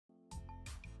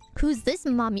Who's this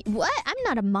mommy? What? I'm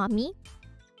not a mommy.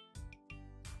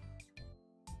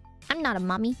 I'm not a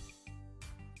mommy.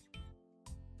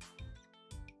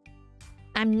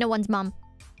 I'm no one's mom.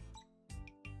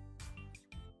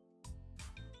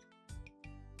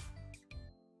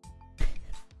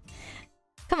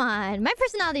 Come on, my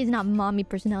personality is not mommy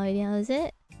personality now, is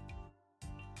it?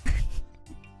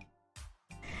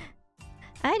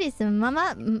 IRyS,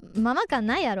 mamaか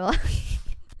ないやろ.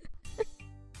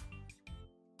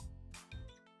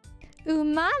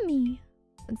 Umami.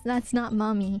 That's not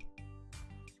mommy.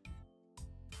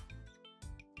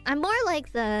 I'm more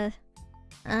like the...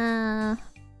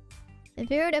 if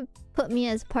you were to put me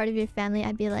as part of your family,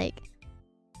 I'd be like...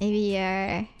 Maybe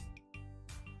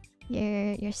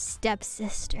your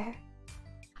stepsister.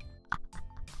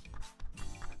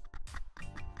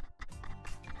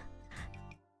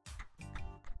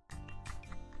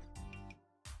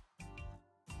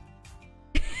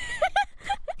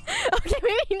 Okay,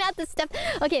 maybe not the step.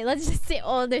 Okay, let's just say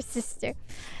older sister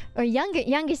or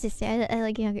younger sister. I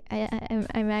like younger.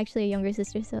 I'm actually a younger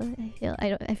sister, so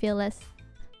I feel less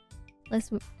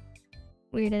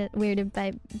weirded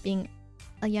by being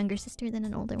a younger sister than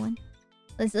an older one.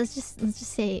 Let's just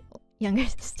say younger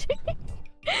sister.